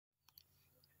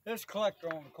This collector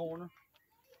on the corner.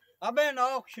 I've been to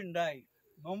auction day,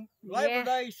 on Labor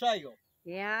Day sale.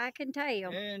 Yeah, I can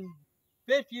tell. And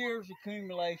 50 years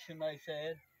accumulation, they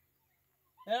said.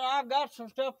 And I've got some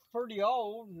stuff pretty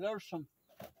old. There's some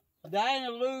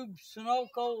Dynalube Sunoco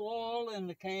oil in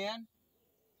the can.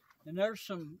 And there's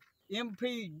some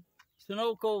MP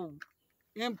Sunoco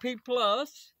MP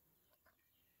Plus.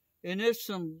 And there's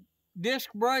some disc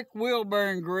brake wheel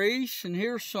bearing grease. And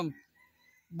here's some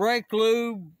brake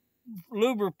lube,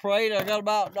 lubricate. I got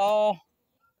about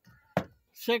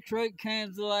 6 or 8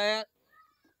 cans of that.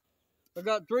 I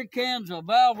got 3 cans of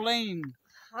Valvoline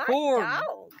Ford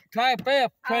Type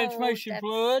F transmission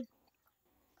fluid.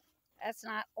 That's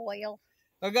not oil.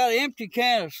 I got an empty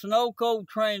can of Sunoco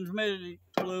transmission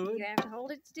fluid. You have to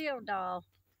hold it still, doll.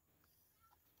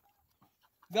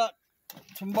 Got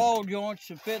some ball joints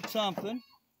to fit something.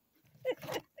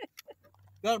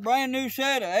 Got a brand new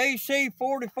set of AC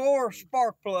 44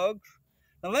 spark plugs.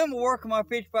 Now them will work on my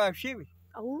 55 Chevy.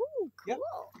 Oh, cool. Yep.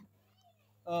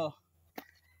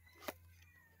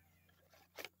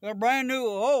 Got a brand new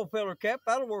oil filler cap.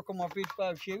 That'll work on my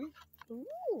 55 Chevy.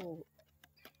 Ooh.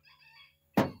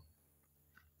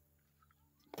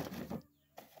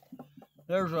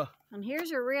 And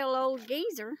here's a real old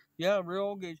geezer. Yeah, real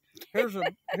old geezer. Here's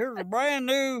a brand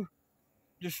new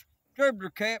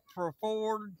distributor cap for a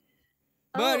Ford,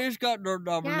 but it's got dirt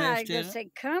dauber nest in it.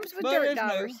 It comes with dirt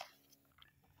daubers.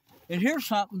 And here's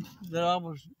something that I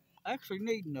was actually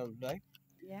needing the other day.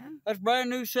 Yeah. That's a brand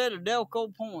new set of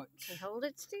Delco points. So hold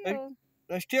it still.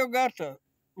 They still got the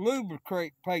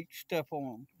lubricate plate stuff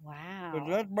on them. Wow. But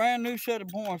that's a brand new set of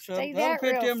points. Say That'll that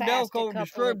fit real them fast Delco a couple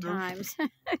distributors. of times.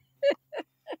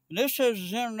 And this says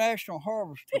it's International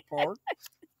Harvester part.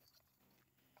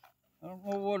 I don't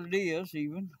know what it is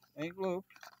even. Ain't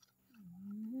looked.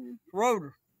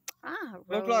 Rotor. Ah,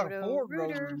 looks like a Ford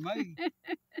rotor to me.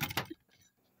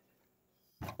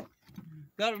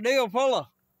 Got a deal full of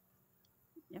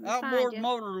outboard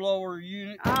motor lower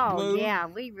unit. Oh, glue. Yeah,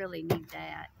 we really need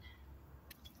that.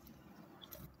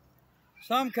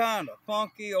 Some kind of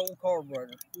funky old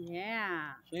carburetor.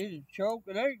 Yeah. See the choke?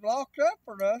 It ain't locked up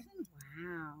or nothing.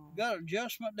 Wow. Got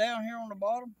adjustment down here on the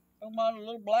bottom. Talking about a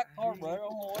little black carburetor. I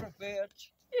don't know what it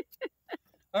fits.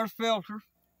 There's filters.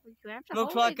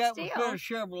 Looks like that would fit a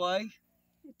Chevrolet.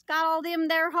 It's got all them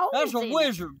there holes. That's a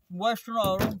Wizard, Western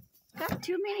Auto. It's got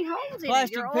too many holes in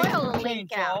Plastic it. Your oil will leak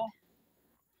chainsaw.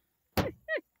 out.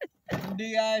 Some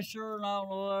de-icer and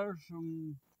all of there's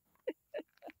some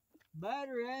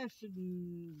battery acid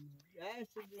and acid.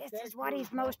 This is what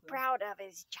he's most proud of,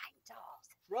 is chainsaws.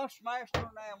 Rust master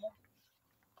enamel.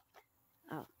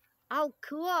 Oh,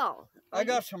 cool. I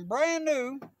got some brand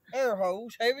new air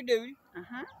hose, heavy duty.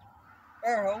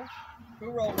 Air hose. Two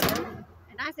rollers.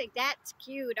 And I think that's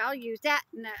cute. I'll use that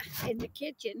in the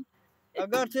kitchen. I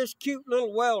got this cute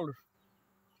little welder.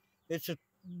 It's a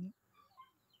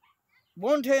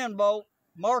 110 volt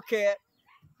Marquette.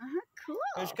 Cool.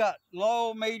 It's got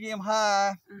low, medium,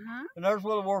 high, and there's a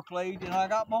little work lead, and I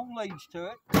got both leads to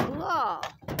it. Cool.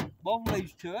 Both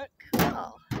leads to it.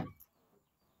 Cool.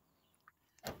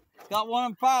 It's got one of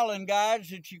them filing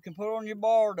guides that you can put on your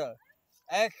bar to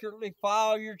accurately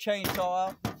file your chainsaw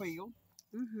out in the field.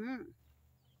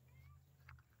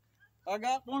 I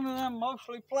got one of them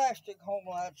mostly plastic home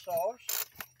light saws.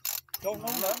 Don't know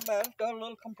nothing about it. It's got a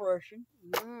little compression.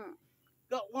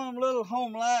 Got one of them little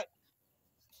home light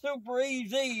super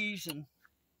easies, and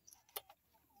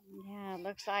yeah, it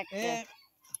looks like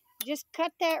just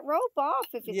cut that rope off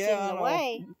if it's in the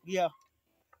way. Yeah.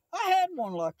 I had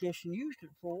one like this and used it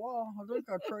for a while. I think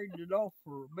I traded it off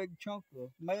for a big chunk of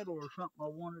metal or something I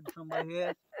wanted somebody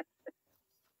had.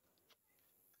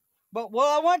 But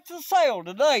I went to the sale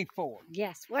today for.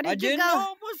 Yes. What did you go? I didn't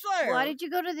know it was there. What did you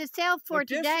go to the sale for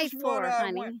today for,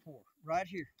 honey? I went for, right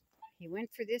here. He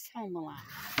went for this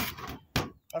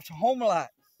Home-A-Lot. That's a Home-A-Lot.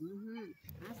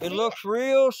 It looks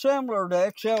real similar to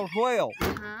XL12.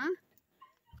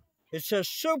 It says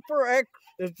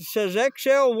it says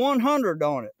XL 100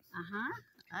 on it.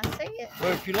 I see it. But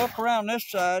if you look around this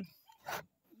side,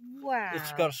 wow,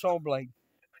 it's got a saw blade.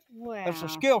 Wow. It's a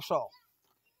skill saw.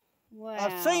 Wow.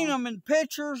 I've seen them in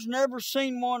pictures, never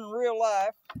seen one in real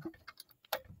life.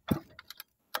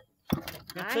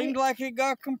 It seems like it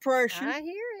got compression. I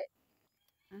hear it.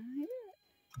 I hear it.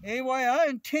 Anyway, I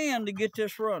intend to get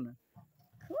this running.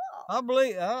 Cool. I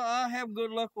believe I have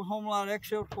good luck with Home-A-Lot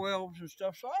XL12s and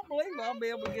stuff, so I believe I'll be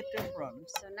able to get this running.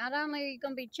 So not only are you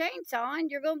going to be chainsawing,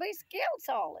 you're going to be skill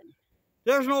sawing.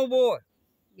 There's an old boy.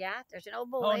 Yeah, there's an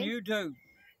old boy. On YouTube.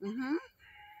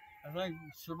 I think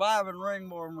Surviving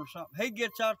Ringworm or something. He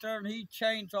gets out there and he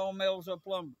chainsaw mills up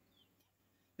lumber.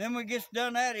 Then when he gets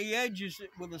done that, he edges it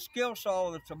with a skill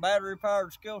saw that's a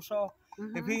battery-powered skill saw.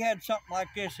 If he had something like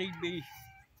this, he'd be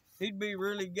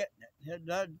really getting it.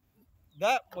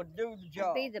 That would do the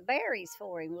job. It'd be the berries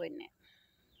for him, wouldn't it?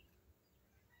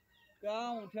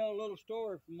 I want to tell a little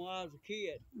story from when I was a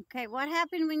kid. Okay, what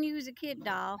happened when you was a kid,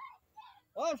 doll?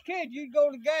 When I was a kid, you'd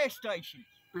go to the gas station.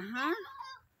 Uh-huh.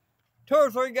 2 or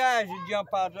 3 guys would jump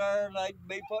out there. They'd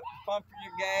be pumping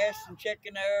your gas and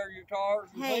checking air, your tires.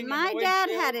 And hey, my dad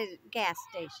had a gas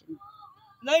station.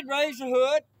 They'd raise the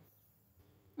hood,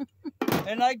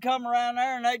 and they'd come around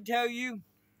there and they'd tell you,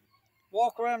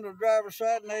 walk around to the driver's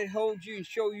side, and they'd hold you and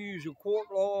show you a quart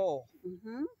of oil.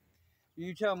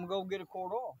 You tell them to go get a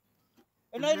quart of oil.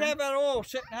 And they'd have that oil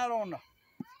sitting out on the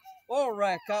oil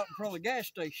rack out in front of the gas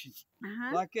station.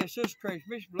 Like this. This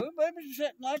transmission blue, baby,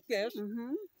 sitting like this.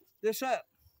 This up.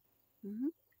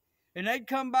 And they'd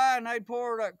come by and they'd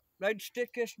pour it up. They'd stick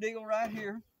this deal right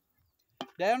here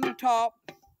down the top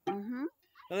of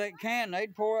that can.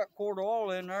 They'd pour that quart of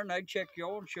oil in there and they'd check your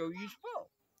oil and show you full.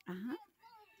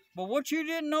 But what you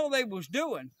didn't know they was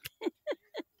doing,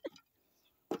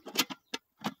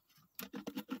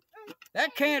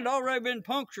 that can had already been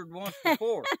punctured once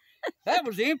before. That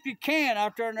was an empty can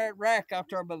out there in that rack out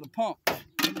there by the pump.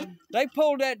 They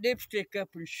pulled that dipstick up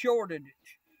and shorted it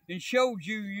and showed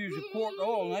you use a quart of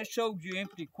oil, and they sold you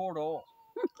empty quart of oil.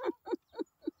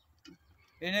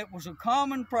 And it was a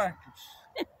common practice.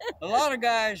 A lot of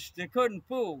guys, they couldn't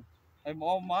fool. They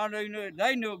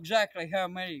knew exactly how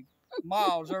many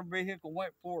miles their vehicle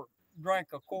went for it. Drank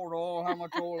a quart of oil, how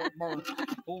much oil it burned.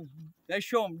 Oh, they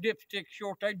show them dipstick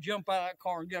short. They'd jump out of that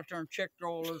car and get there and check their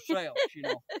oil themselves, you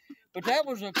know. But that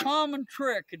was a common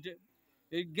trick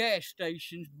at gas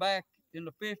stations back in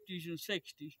the 50s and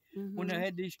 60s when they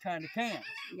had these kind of cans.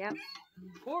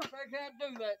 Of course, they can't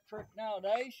do that trick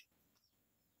nowadays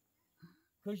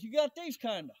because you got these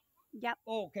kind of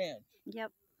oil cans.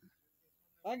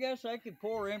 I guess I could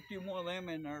pour empty one of them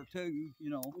in there too, you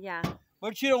know.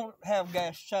 But you don't have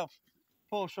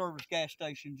full-service gas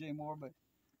stations anymore. But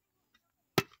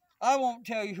I won't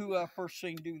tell you who I first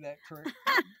seen do that trick.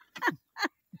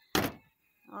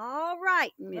 All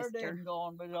right, mister. They're dead and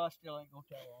gone, but I still ain't gonna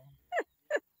tell them.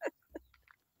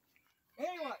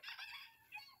 Anyway.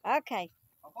 Okay.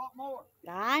 I bought more.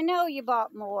 I know you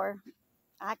bought more.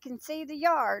 I can see the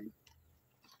yard.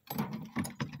 We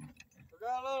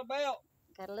got a little belt.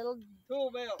 Got a little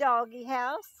tool belt. Doggy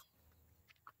house.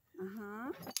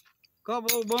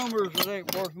 Couple old boomers that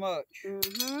ain't worth much.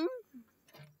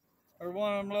 Or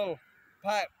one of them little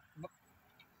pipe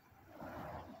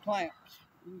clamps.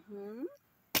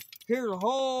 Here's a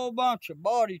whole bunch of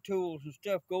body tools and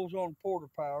stuff goes on porter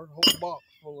power. A whole box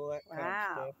full of that kind of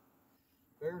stuff.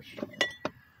 There's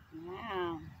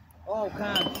all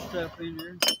kinds of stuff in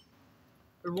here.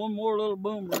 There's one more little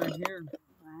boomer in here.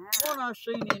 One I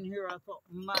seen in here I thought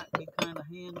might be kind of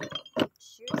handy.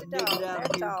 Shoot the dog.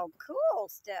 That's all cool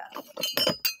stuff.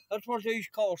 That's what they used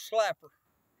to call a slapper.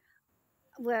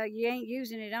 Well, you ain't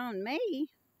using it on me.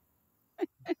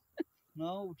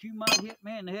 No, but you might hit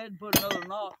me in the head and put another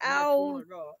knot. Oh,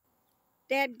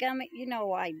 dadgummit, you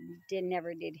know I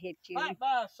never did hit you. Might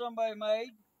buy somebody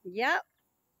made. Yep.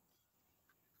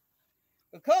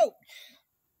 A coach.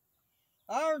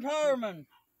 Iron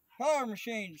power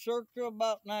machine, circa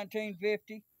about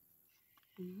 1950.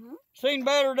 Seen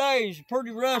better days,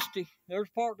 pretty rusty. There's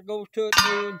a part that goes to it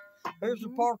too. There's the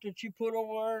part that you put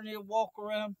over there and you'll walk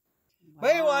around.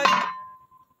 But anyway,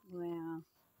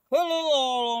 put a little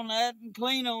oil on that and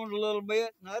clean on it a little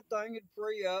bit, and that thing would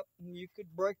free up, and you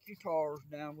could break your tires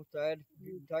down with that.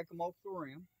 You can take them off the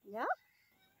rim.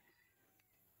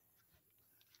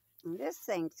 This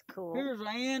thing's cool. Here's an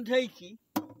antique.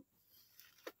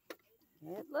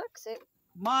 It looks it.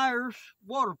 Myers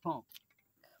water pump.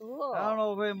 Cool. I don't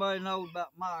know if anybody knows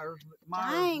about Myers, but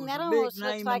Myers Dang, was that a almost big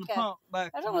looks name like in the pump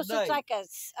back that in almost the day. looks like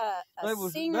a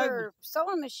senior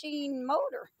sewing machine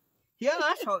motor. Yeah,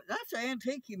 that's an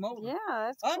antique motor. Yeah,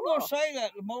 that's cool. I'm going to say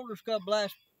that the motor's got a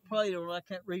blast plate on it. I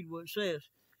can't read what it says.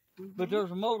 But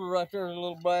there's a motor right there, a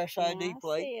little brass ID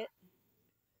plate. I see it.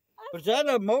 But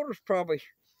that motor's probably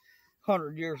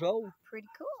 100 years old. Pretty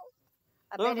cool.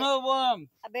 There's another one.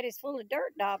 I bet it's full of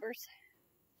dirt daubers.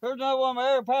 There's another one of my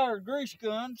air-powered grease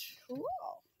guns. Cool.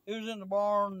 It was in the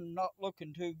barn, not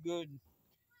looking too good,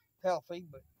 healthy,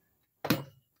 but.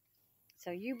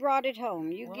 So you brought it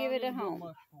home. You give it a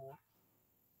home.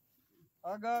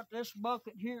 I got this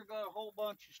bucket here, got a whole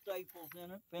bunch of staples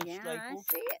in it, staples.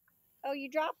 I see it. Oh, you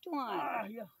dropped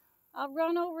one. Yeah. I'll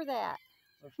run over that.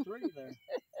 There's 3 there.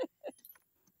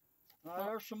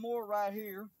 There's some more right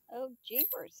here. Oh,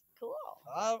 jeepers. Cool.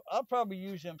 I'll probably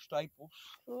use them staples.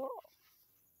 Cool.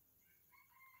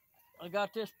 I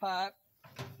got this pipe.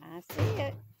 I see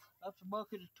it. That's a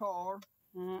bucket of tar.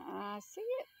 I see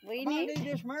it. We I might need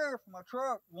need this mirror for my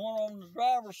truck. One on the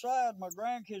driver's side. My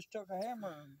grandkids took a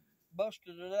hammer and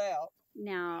busted it out.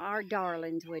 Now, our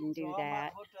darlings wouldn't do So I might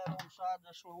that. put that on the side of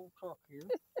this little truck here.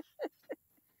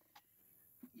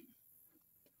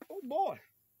 Oh boy.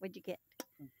 What'd you get?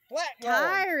 Flat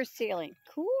yard. Tire sealing.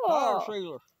 Cool. Tire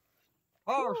sealer.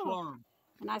 Tire Cool. slurm.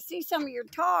 And I see some of your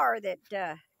tar that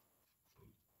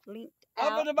linked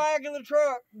Up out. in the back of the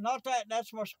truck. Not that,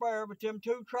 that's my spare, but them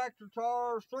 2 tractor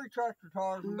tires, 3 tractor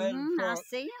tires in the bed of the I truck.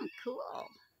 see them. Cool.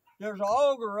 There's an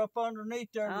auger up underneath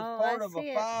there that's Oh, part I of a see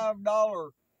it.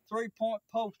 $5 3-point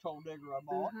post hole digger I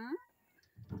bought.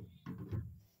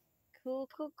 Cool,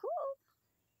 cool, cool.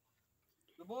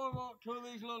 The boy bought 2 of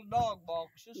these little dog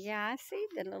boxes. Yeah, I see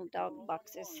the little dog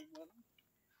boxes.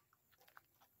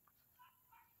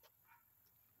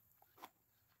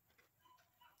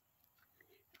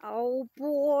 Oh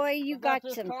boy, you got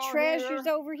this some tar treasures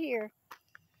here. over here.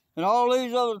 And all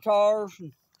these other tires.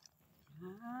 And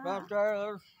Ah. right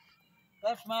there,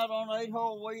 that's mounted on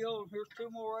 8-hole wheels. Here's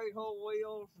 2 more 8-hole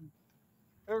wheels. And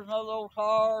here's another old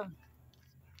tire.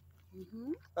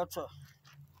 That's a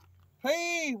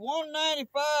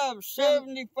P195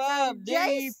 75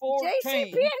 D14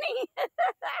 JC Penney.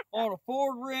 on a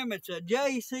Ford rim. It's a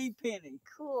JC Penney.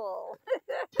 Cool.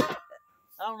 I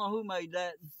don't know who made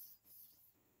that.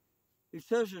 It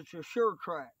says it's a Sure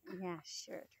Track. Yeah,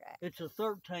 Sure Track. It's a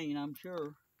 13, I'm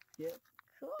sure. Yep.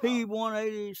 Cool.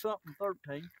 P180 something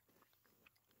 13.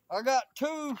 I got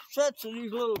 2 sets of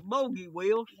these little bogey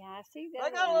wheels. Yeah, I see that.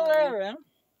 They got a little air in them.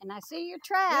 And I see your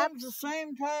traps. Them's the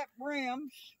same type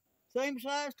rims, same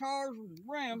size tires and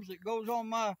rims that goes on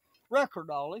my record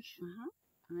dollies.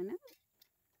 I know.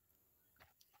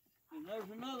 And there's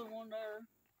another one there.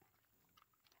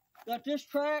 Got this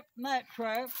trap and that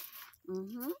trap.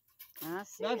 I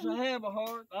see. That's a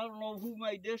Heart. I don't know who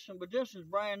made this one, but this is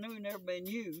brand new, never been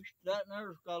used. That and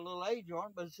there's got a little age on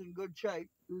it, but it's in good shape.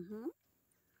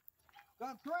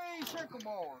 Got 3 sickle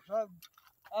bars.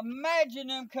 I imagine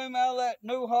them came out of that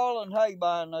New Holland hay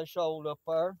bine they sold up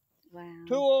there. Wow.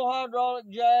 2 old hydraulic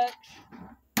jacks,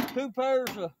 2 pairs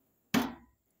of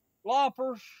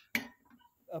loppers,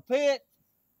 a pit,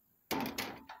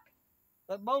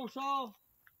 that bow saw,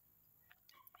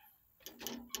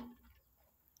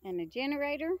 And a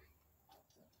generator.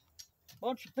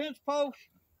 bunch of fence posts,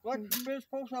 electric fence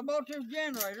posts. I bought this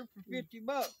generator for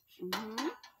 $50.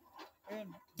 And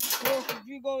of course, if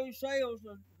you go to sales,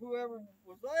 whoever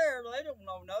was there, they don't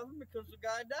know nothing because the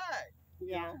guy died.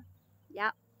 Yeah.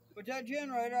 Yep. But that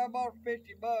generator I bought for $50,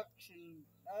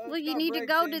 and Well, you need to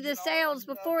go to the sales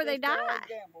before they die.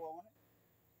 Gamble on it.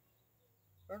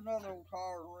 There's another old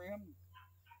tire rim.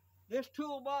 This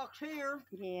toolbox here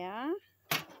Yeah.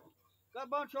 got a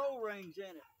bunch of O-rings in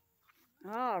it.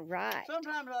 All right.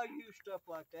 Sometimes I use stuff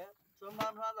like that.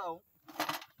 Sometimes I don't.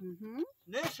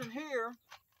 This in here,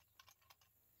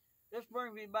 this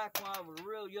brings me back when I was a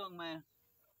real young man.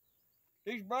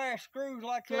 These brass screws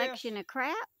like Collection this, of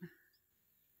crap.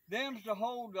 them's to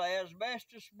hold the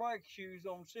asbestos brake shoes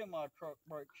on semi-truck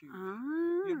brake shoes.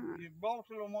 Ah. You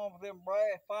bolted them off with them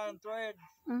brass, fine thread,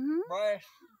 brass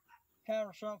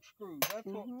countersunk screws. That's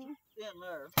what's in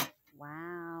there.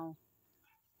 Wow.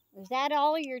 Is that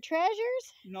all your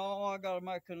treasures? No, I got to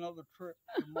make another trip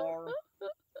tomorrow.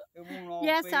 It won't all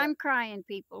Yes, fit. I'm crying,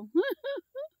 people.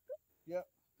 Yep.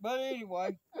 But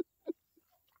anyway,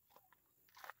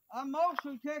 I'm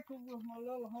mostly tickled with my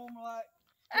little Home-Lite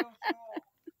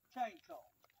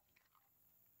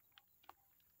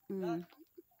chainsaw.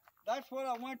 That's what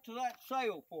I went to that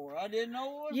sale for. I didn't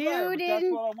know it was there, but that's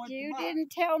what I went to buy. You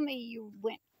didn't tell me you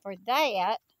went for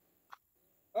that.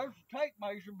 There's a tape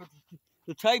measure, but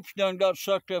the tape's done got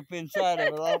sucked up inside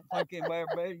of it. I don't think anybody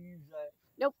better use that.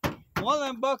 Nope. One of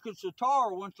them buckets of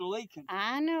tar went to leaking.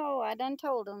 I know. I done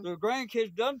told them. The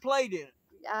grandkids done played in it.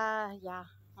 Yeah.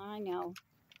 I know.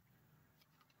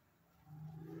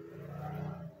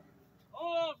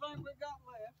 All other thing we got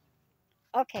left.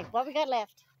 Okay, what we got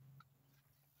left?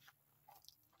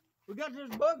 We got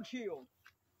this bug shield.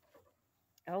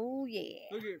 Oh, yeah.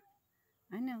 Look here.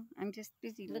 I know. I'm just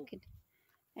busy looking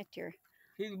at your...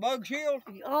 See the bug shield?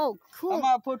 Oh, cool. I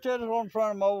might put that on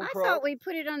front of my old truck. I thought we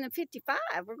put it on the 55.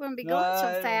 We're going to be going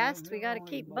so fast. We got to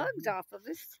keep bugs off of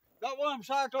us. Got one of them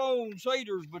cyclone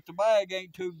cedars, but the bag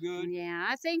ain't too good. Yeah,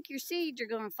 I think your seeds are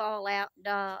going to fall out,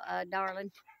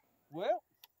 darling. Well,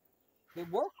 it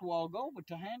worked a while ago, but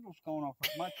the handle's going off.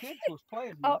 My kids was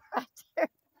playing with Oh, right there.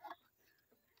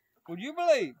 Would you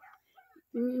believe?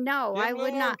 No, Them I would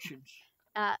little not. urchins.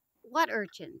 What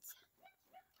urchins?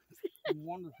 Some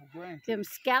wonderful grandkids. Them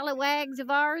scallywags of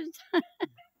ours.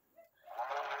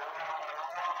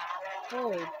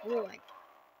 Oh, boy.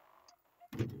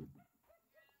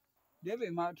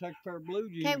 Debbie might take a pair of blue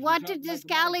jeans. Okay, what did the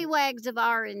scallywags of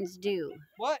ours do?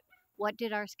 What? What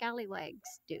did our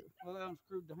scallywags do? Well, they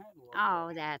unscrewed the handle.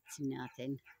 Oh, that's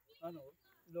nothing. I know.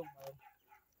 It don't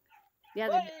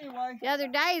matter. The other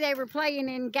day they were playing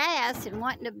in gas and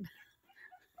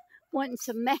wanting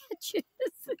some matches.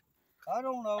 I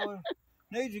don't know.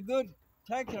 Needs a good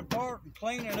taking apart and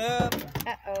cleaning up.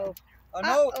 Uh-oh. I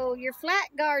know. Uh-oh, your flat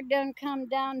guard done come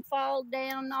down, fall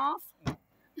down off.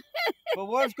 But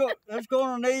it's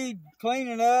going to need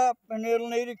cleaning up, and it'll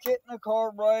need a kit and a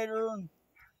carburetor and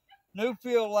new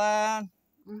fuel line.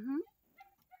 Mm-hmm.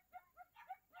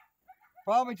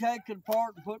 Probably take it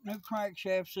apart and put new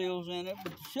crankshaft seals in it.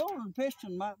 But the cylinder and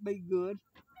piston might be good.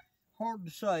 Hard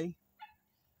to say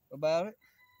about it.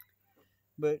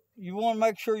 But you want to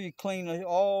make sure you clean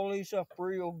all these up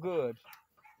real good.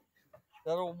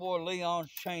 That old boy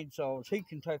Leon's chainsaws, he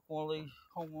can take one of these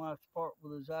home lights apart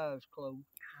with his eyes closed.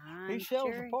 He sells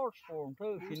the parts for them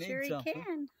too if you need something. He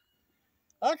can.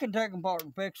 I can take them apart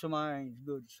and fix them. I ain't as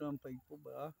good as some people,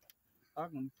 but I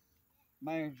can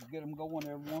manage to get them going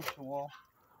every once in a while.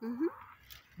 Mm-hmm.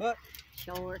 But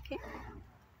sure can.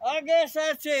 I guess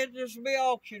that's it. This will be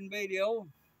auction video.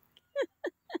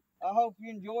 I hope you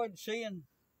enjoyed seeing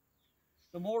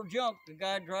the more junk the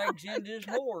guy drags into his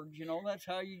hoards. You know, that's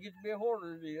how you get to be a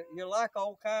hoarder. You like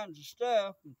all kinds of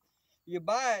stuff. You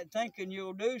buy it thinking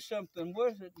you'll do something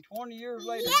with it, and 20 years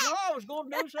later, no, I was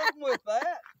going to do something with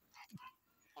that.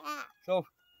 So,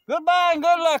 goodbye and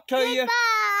good luck to you.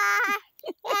 Goodbye.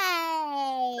 Hey.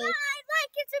 Bye,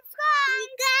 like and subscribe.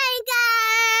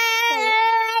 Guys.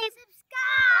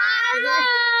 Subscribe.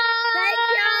 Thank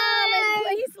y'all, and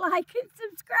please like and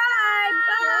subscribe.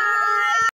 Bye.